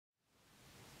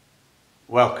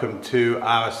Welcome to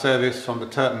our service from the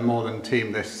Turton Moorland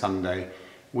team this Sunday.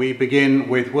 We begin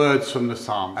with words from the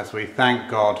psalm as we thank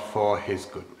God for his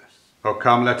goodness. Oh,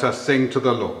 come, let us sing to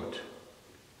the Lord.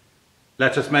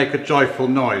 Let us make a joyful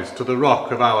noise to the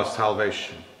rock of our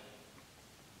salvation.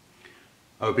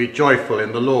 Oh, be joyful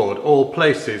in the Lord, all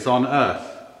places on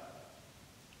earth.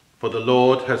 For the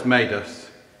Lord has made us.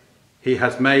 He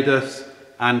has made us,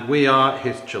 and we are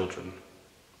his children.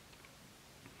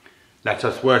 Let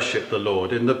us worship the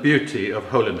Lord in the beauty of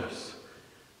holiness.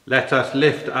 Let us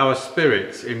lift our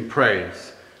spirits in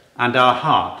praise and our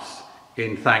hearts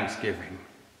in thanksgiving.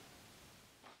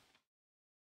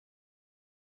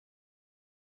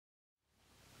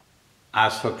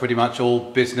 As for pretty much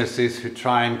all businesses who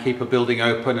try and keep a building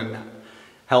open and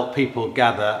help people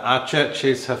gather, our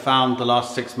churches have found the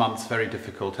last 6 months very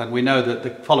difficult, and we know that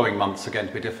the following months are going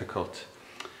to be difficult.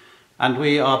 And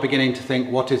we are beginning to think,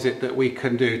 what is it that we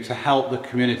can do to help the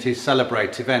community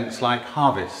celebrate events like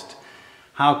Harvest?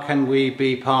 How can we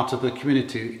be part of the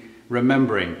community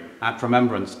remembering at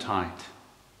Remembrance Tide?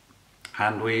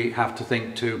 And we have to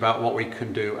think too about what we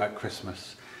can do at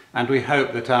Christmas. And we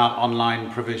hope that our online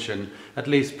provision at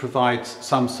least provides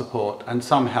some support and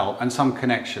some help and some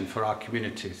connection for our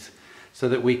communities so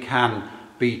that we can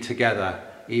be together,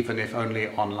 even if only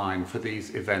online, for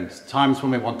these events. Times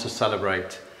when we want to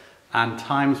celebrate and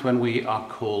times when we are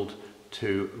called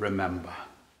to remember.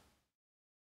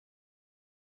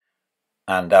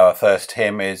 And our first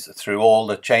hymn is Through All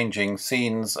the Changing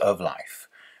Scenes of Life,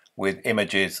 with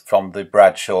images from the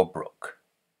Bradshaw Brook.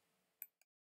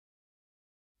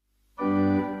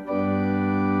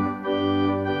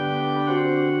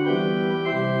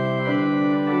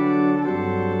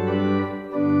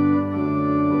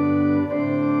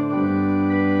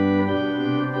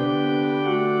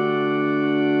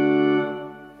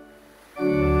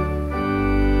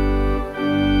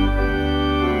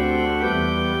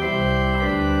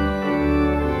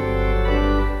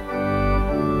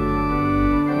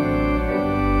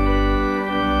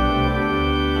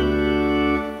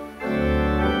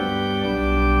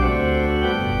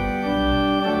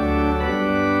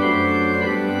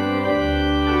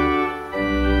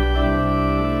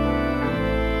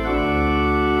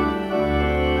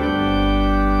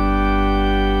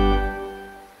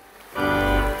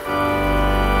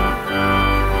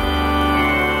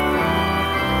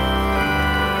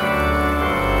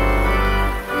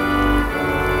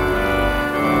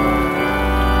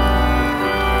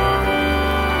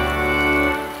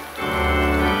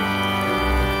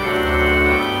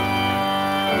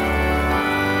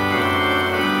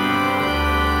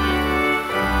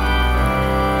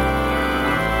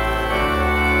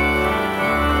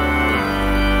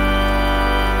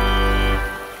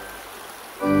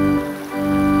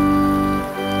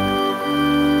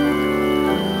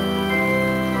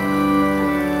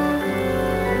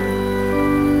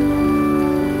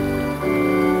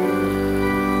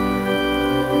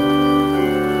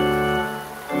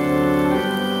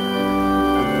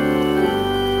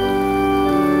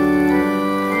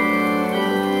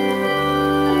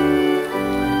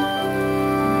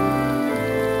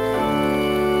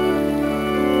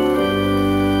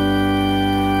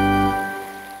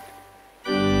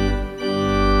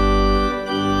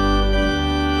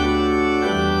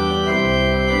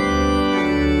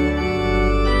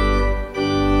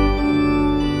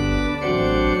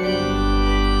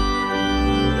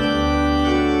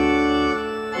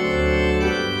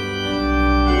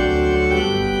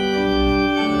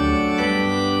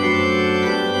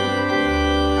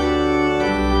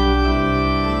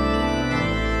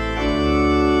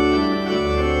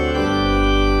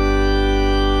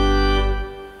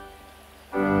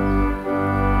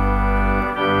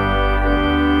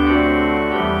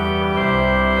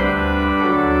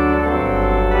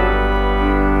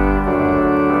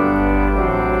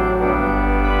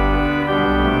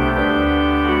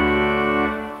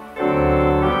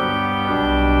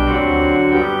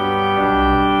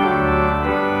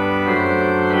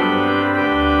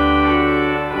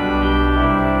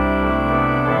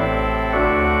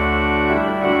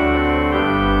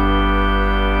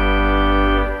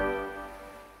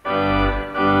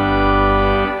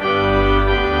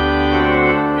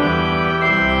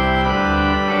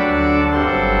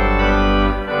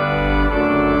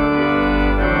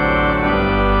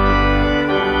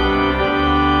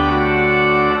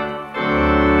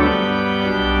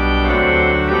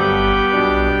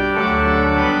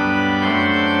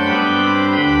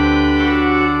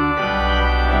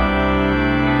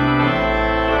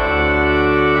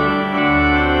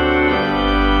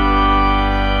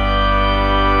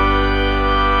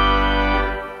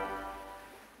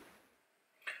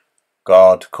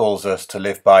 God calls us to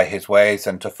live by his ways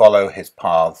and to follow his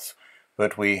paths,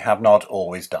 but we have not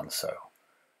always done so.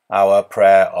 Our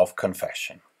prayer of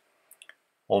confession.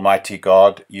 Almighty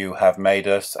God, you have made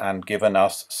us and given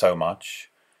us so much.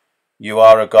 You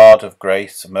are a God of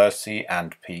grace, mercy,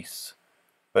 and peace,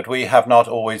 but we have not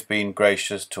always been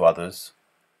gracious to others.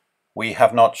 We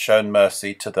have not shown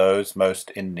mercy to those most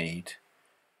in need.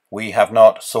 We have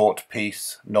not sought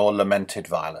peace nor lamented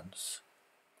violence.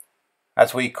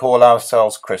 As we call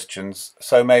ourselves Christians,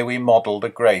 so may we model the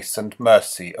grace and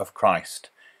mercy of Christ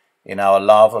in our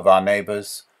love of our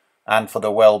neighbours and for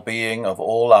the well-being of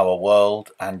all our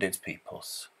world and its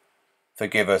peoples.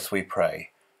 Forgive us, we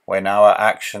pray, when our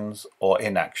actions or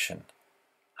inaction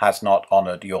has not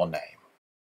honoured your name.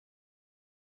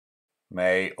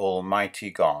 May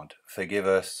Almighty God forgive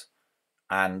us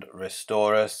and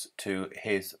restore us to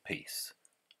his peace.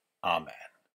 Amen.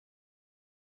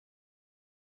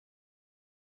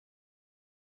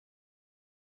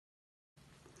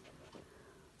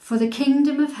 For the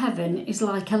kingdom of heaven is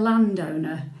like a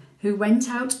landowner who went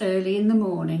out early in the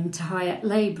morning to hire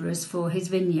labourers for his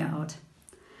vineyard.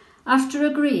 After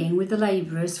agreeing with the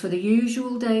labourers for the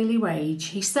usual daily wage,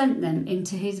 he sent them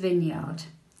into his vineyard.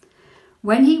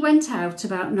 When he went out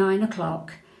about 9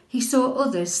 o'clock, he saw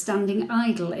others standing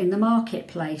idle in the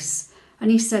marketplace,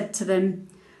 and he said to them,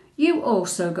 "You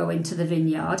also go into the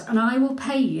vineyard, and I will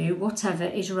pay you whatever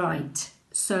is right."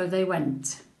 So they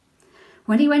went.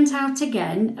 When he went out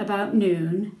again about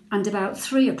noon and about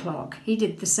 3 o'clock, he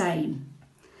did the same.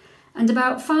 And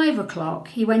about 5 o'clock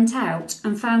he went out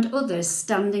and found others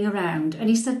standing around, and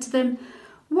he said to them,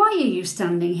 "Why are you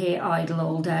standing here idle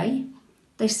all day?"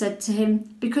 They said to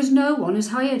him, "Because no one has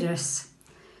hired us."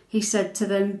 He said to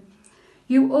them,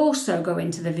 "You also go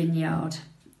into the vineyard."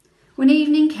 When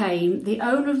evening came, the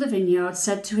owner of the vineyard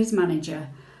said to his manager,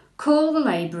 "Call the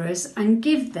labourers and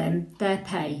give them their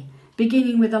pay,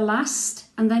 beginning with the last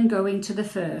and then going to the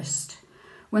first."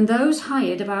 When those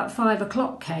hired about 5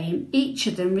 o'clock came, each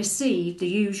of them received the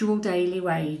usual daily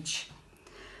wage.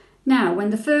 Now, when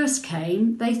the first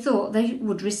came, they thought they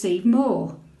would receive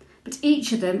more, but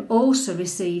each of them also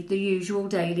received the usual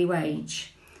daily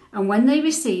wage. And when they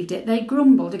received it, they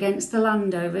grumbled against the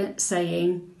landowner,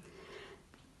 saying,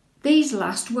 "These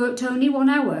last worked only 1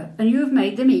 hour, and you have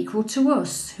made them equal to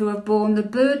us, who have borne the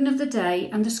burden of the day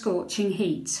and the scorching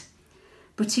heat."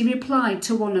 But he replied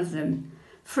to one of them,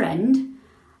 "Friend,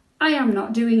 I am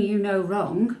not doing you no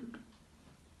wrong.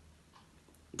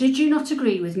 Did you not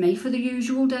agree with me for the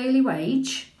usual daily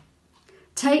wage?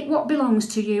 Take what belongs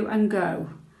to you and go.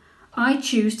 I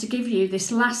choose to give you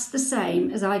this last the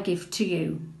same as I give to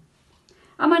you.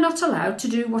 Am I not allowed to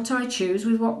do what I choose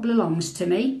with what belongs to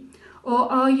me?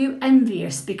 Or are you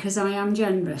envious because I am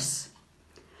generous?"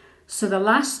 So the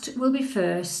last will be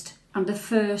first, and the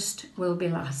first will be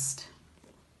last.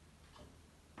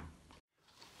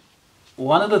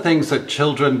 One of the things that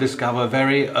children discover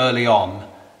very early on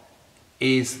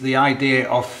is the idea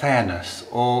of fairness,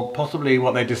 or possibly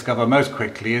what they discover most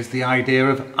quickly is the idea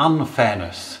of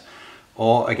unfairness.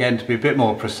 Or again, to be a bit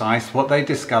more precise, what they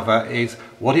discover is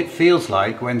what it feels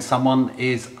like when someone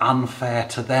is unfair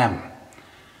to them.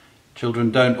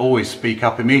 Children don't always speak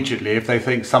up immediately if they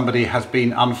think somebody has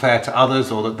been unfair to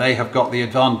others or that they have got the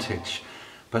advantage,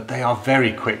 but they are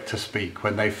very quick to speak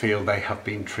when they feel they have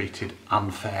been treated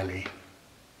unfairly.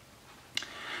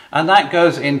 And that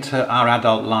goes into our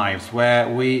adult lives, where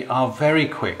we are very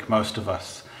quick, most of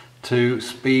us, to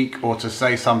speak or to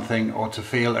say something or to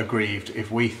feel aggrieved if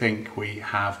we think we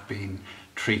have been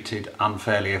treated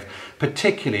unfairly,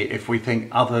 particularly if we think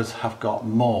others have got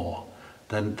more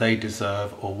than they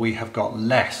deserve or we have got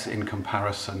less in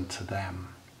comparison to them.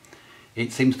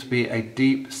 It seems to be a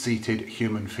deep-seated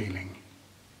human feeling.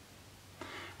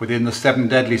 Within the 7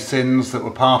 deadly sins that were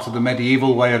part of the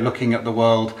medieval way of looking at the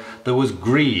world, there was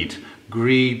greed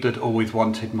that always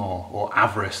wanted more, or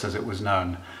avarice as it was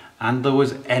known. And there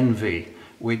was envy,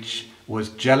 which was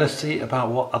jealousy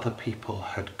about what other people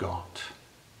had got.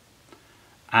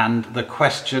 And the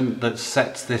question that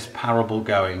sets this parable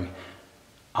going,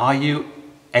 are you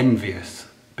envious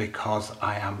because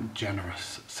I am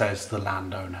generous, says the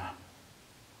landowner.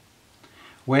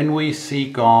 When we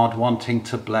see God wanting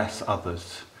to bless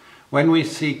others, when we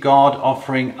see God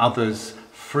offering others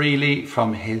freely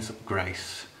from his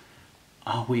grace,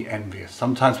 are we envious?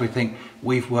 Sometimes we think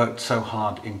we've worked so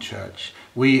hard in church,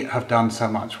 we have done so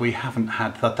much, we haven't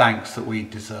had the thanks that we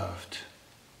deserved.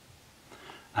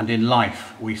 And in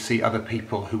life we see other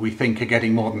people who we think are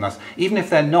getting more than us. Even if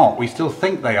they're not, we still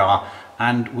think they are,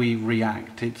 and we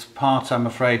react. It's part, I'm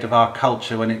afraid, of our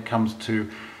culture when it comes to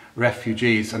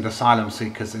refugees and asylum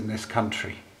seekers in this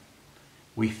country.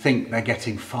 We think they're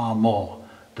getting far more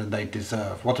than they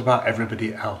deserve. What about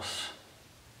everybody else?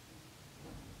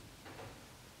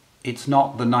 It's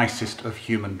not the nicest of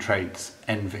human traits,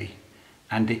 envy,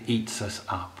 and it eats us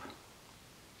up.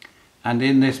 And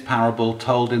in this parable,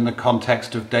 told in the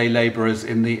context of day labourers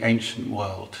in the ancient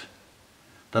world,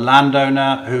 the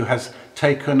landowner who has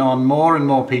taken on more and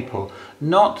more people,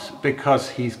 not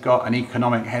because he's got an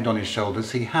economic head on his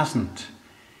shoulders, he hasn't.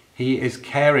 He is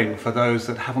caring for those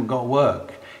that haven't got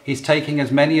work. He's taking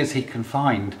as many as he can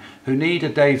find who need a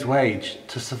day's wage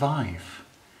to survive.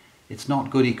 It's not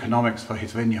good economics for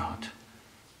his vineyard.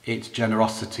 It's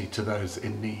generosity to those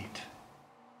in need.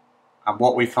 And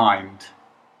what we find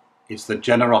is the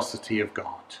generosity of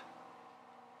God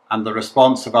and the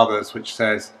response of others which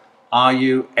says, "Are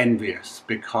you envious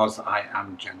because I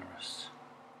am generous?"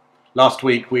 Last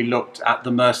week we looked at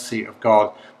the mercy of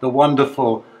God, the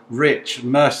wonderful, rich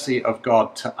mercy of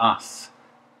God to us.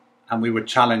 And we were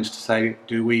challenged to say,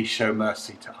 do we show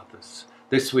mercy to others?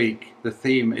 This week the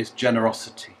theme is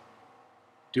generosity.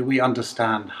 Do we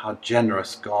understand how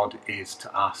generous God is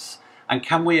to us? And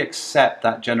can we accept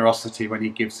that generosity when he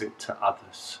gives it to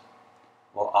others?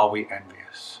 Or are we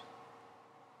envious?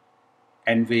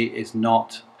 Envy is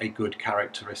not a good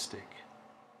characteristic.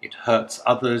 It hurts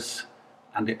others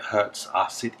and it hurts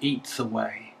us. It eats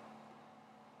away.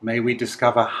 May we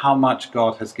discover how much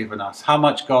God has given us, how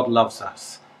much God loves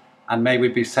us, and may we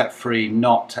be set free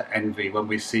not to envy when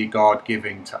we see God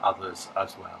giving to others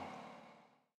as well.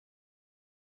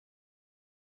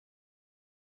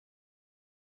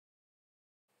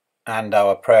 And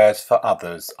our prayers for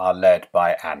others are led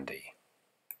by Andy.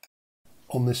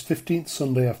 On this 15th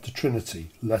Sunday after Trinity,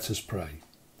 let us pray.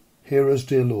 Hear us,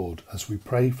 dear Lord, as we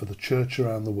pray for the Church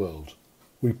around the world.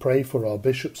 We pray for our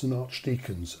bishops and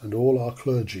archdeacons and all our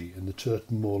clergy in the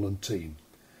Turton Moorland team.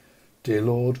 Dear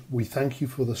Lord, we thank you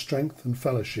for the strength and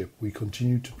fellowship we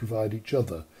continue to provide each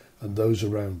other and those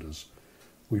around us.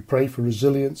 We pray for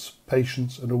resilience,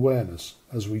 patience and awareness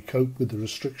as we cope with the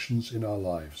restrictions in our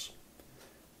lives.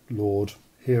 Lord,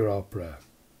 hear our prayer.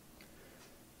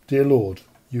 Dear Lord,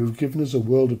 you have given us a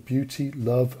world of beauty,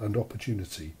 love and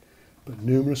opportunity, but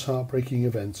numerous heartbreaking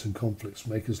events and conflicts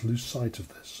make us lose sight of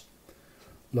this.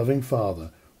 Loving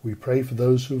Father, we pray for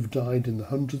those who have died in the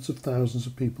hundreds of thousands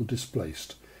of people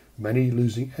displaced, many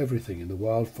losing everything in the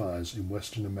wildfires in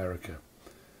Western America.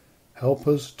 Help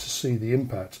us to see the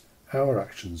impact our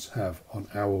actions have on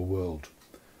our world.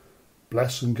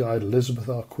 Bless and guide Elizabeth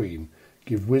our Queen,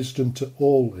 give wisdom to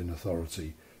all in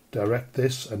authority, direct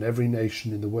this and every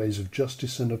nation in the ways of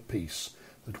justice and of peace,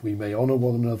 that we may honour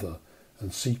one another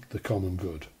and seek the common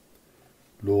good.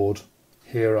 Lord,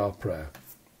 hear our prayer.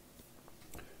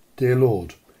 Dear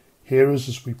Lord, hear us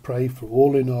as we pray for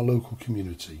all in our local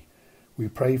community. We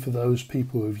pray for those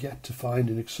people who have yet to find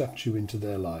and accept you into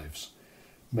their lives.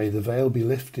 May the veil be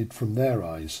lifted from their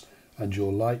eyes and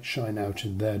your light shine out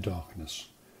in their darkness.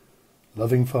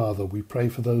 Loving Father, we pray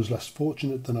for those less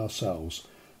fortunate than ourselves,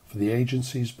 for the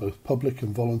agencies, both public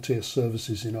and volunteer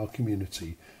services in our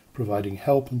community, providing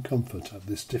help and comfort at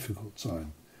this difficult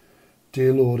time.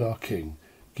 Dear Lord our King,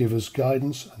 give us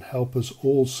guidance and help us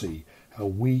all see how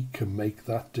we can make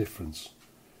that difference.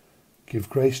 Give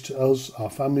grace to us, our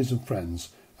families and friends,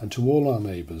 and to all our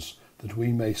neighbours, that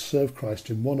we may serve Christ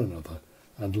in one another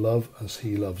and love as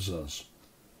he loves us.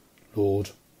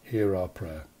 Lord, hear our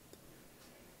prayer.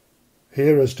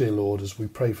 Hear us, dear Lord, as we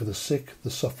pray for the sick, the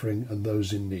suffering, and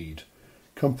those in need.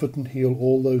 Comfort and heal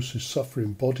all those who suffer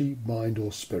in body, mind,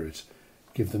 or spirit.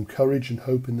 Give them courage and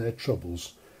hope in their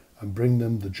troubles, and bring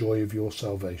them the joy of your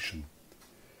salvation.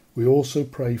 We also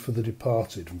pray for the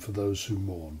departed and for those who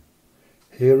mourn.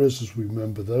 Hear us as we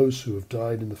remember those who have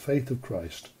died in the faith of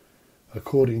Christ.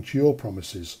 According to your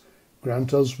promises,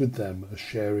 grant us with them a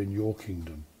share in your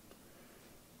kingdom.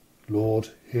 Lord,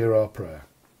 hear our prayer.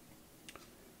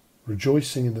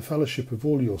 Rejoicing in the fellowship of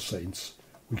all your saints,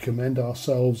 we commend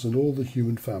ourselves and all the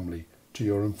human family to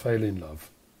your unfailing love.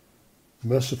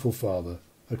 Merciful Father,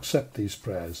 accept these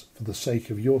prayers for the sake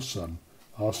of your Son,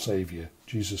 our Saviour,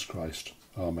 Jesus Christ.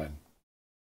 Amen.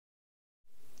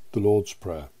 The Lord's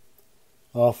Prayer.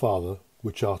 Our Father,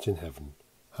 which art in heaven,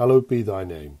 hallowed be thy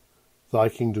name. Thy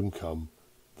kingdom come,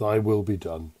 thy will be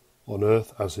done, on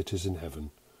earth as it is in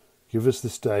heaven. Give us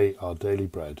this day our daily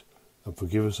bread, and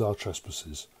forgive us our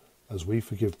trespasses, as we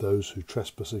forgive those who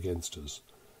trespass against us.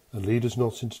 And lead us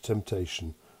not into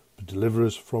temptation, but deliver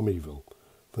us from evil.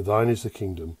 For thine is the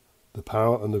kingdom, the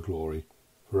power and the glory,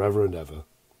 for ever and ever.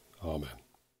 Amen.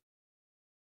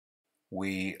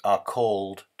 We are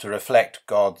called to reflect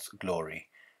God's glory.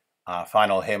 Our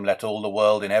final hymn, Let All the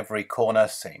World in Every Corner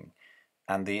Sing,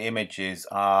 and the images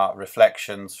are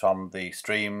reflections from the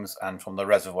streams and from the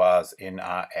reservoirs in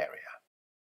our area.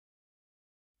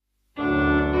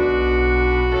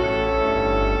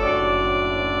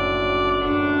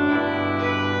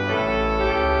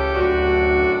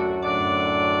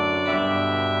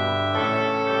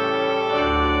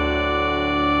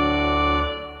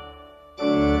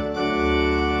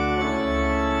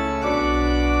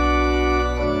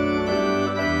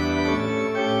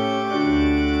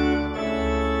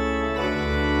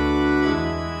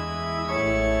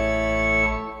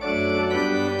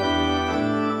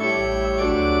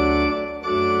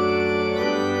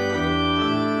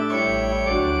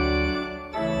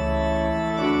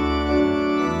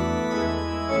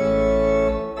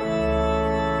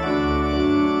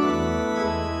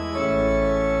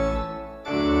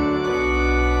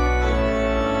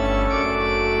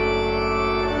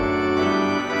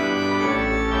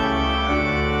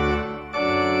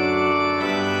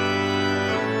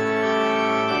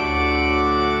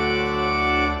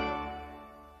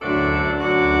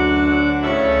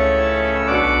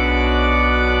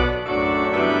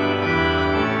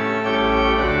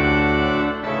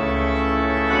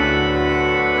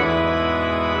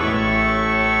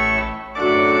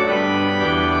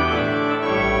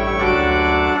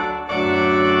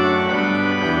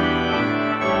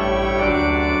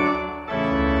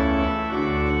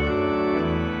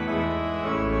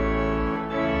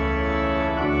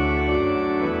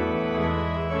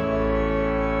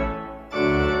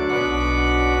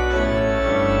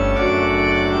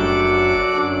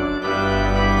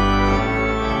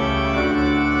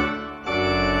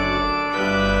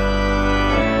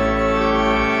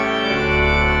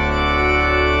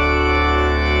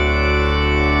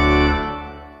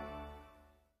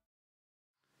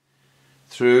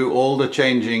 Through all the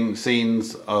changing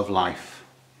scenes of life,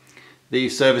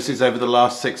 these services over the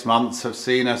last 6 months have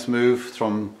seen us move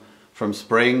from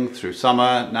spring through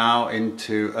summer, now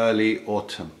into early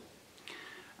autumn.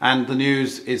 And the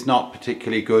news is not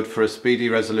particularly good for a speedy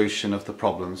resolution of the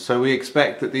problems. So we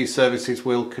expect that these services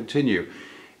will continue.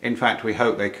 In fact, we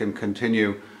hope they can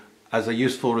continue as a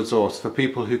useful resource for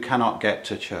people who cannot get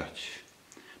to church.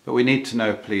 But we need to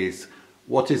know, please,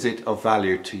 what is it of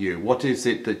value to you? What is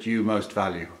it that you most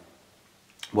value?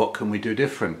 What can we do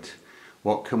different?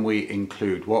 What can we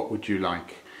include? What would you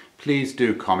like? Please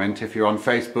do comment. If you're on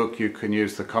Facebook, you can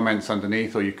use the comments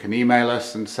underneath, or you can email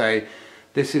us and say,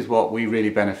 this is what we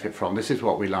really benefit from. This is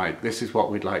what we like. This is what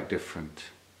we'd like different.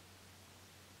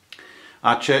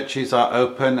 Our churches are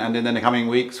open, and in the coming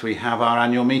weeks we have our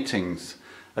annual meetings,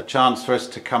 a chance for us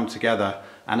to come together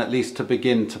and at least to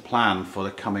begin to plan for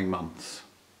the coming months.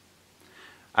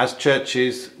 As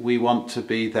churches, we want to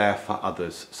be there for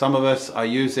others. Some of us are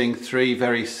using 3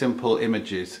 very simple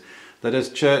images that as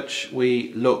church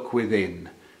we look within.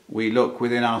 We look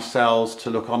within ourselves to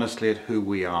look honestly at who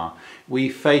we are. We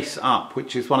face up,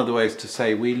 which is one of the ways to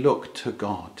say we look to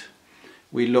God.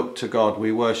 We look to God,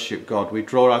 we worship God, we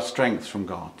draw our strength from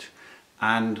God,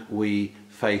 and we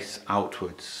face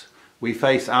outwards. We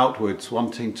face outwards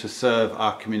wanting to serve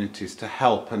our communities, to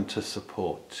help and to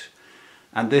support.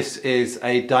 And this is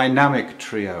a dynamic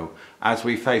trio. As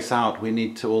we face out, we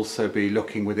need to also be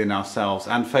looking within ourselves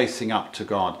and facing up to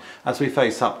God. As we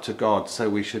face up to God, so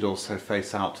we should also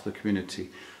face out to the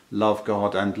community. Love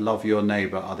God and love your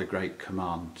neighbour are the great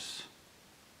commands.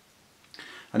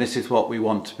 And this is what we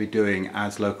want to be doing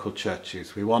as local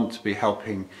churches. We want to be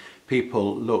helping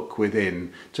people look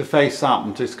within, to face up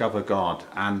and discover God,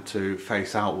 and to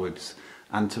face outwards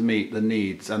and to meet the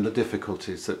needs and the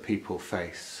difficulties that people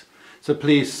face. So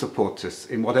please support us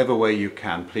in whatever way you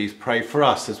can. Please pray for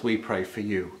us as we pray for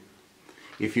you.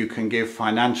 If you can give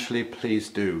financially, please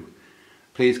do.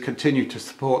 Please continue to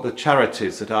support the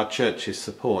charities that our churches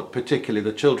support, particularly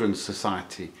the Children's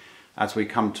Society, as we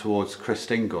come towards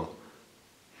Christingle.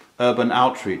 Urban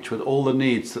outreach with all the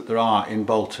needs that there are in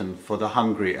Bolton for the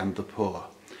hungry and the poor.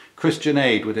 Christian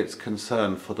Aid with its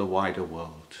concern for the wider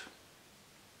world.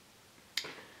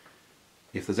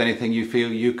 If there's anything you feel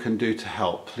you can do to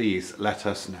help, please let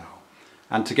us know.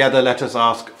 And together let us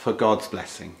ask for God's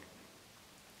blessing.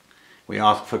 We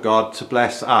ask for God to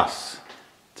bless us,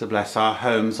 to bless our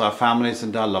homes, our families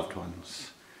and our loved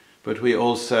ones. But we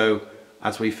also,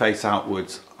 as we face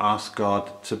outwards, ask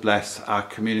God to bless our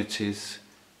communities,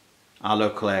 our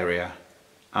local area,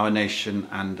 our nation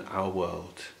and our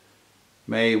world.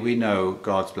 May we know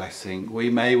God's blessing.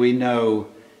 May we know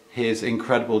his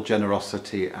incredible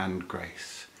generosity and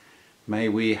grace. May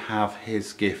we have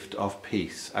his gift of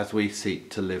peace as we seek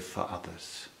to live for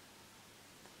others.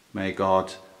 May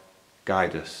God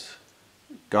guide us,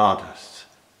 guard us,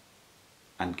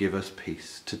 and give us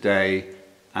peace today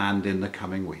and in the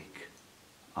coming week.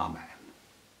 Amen.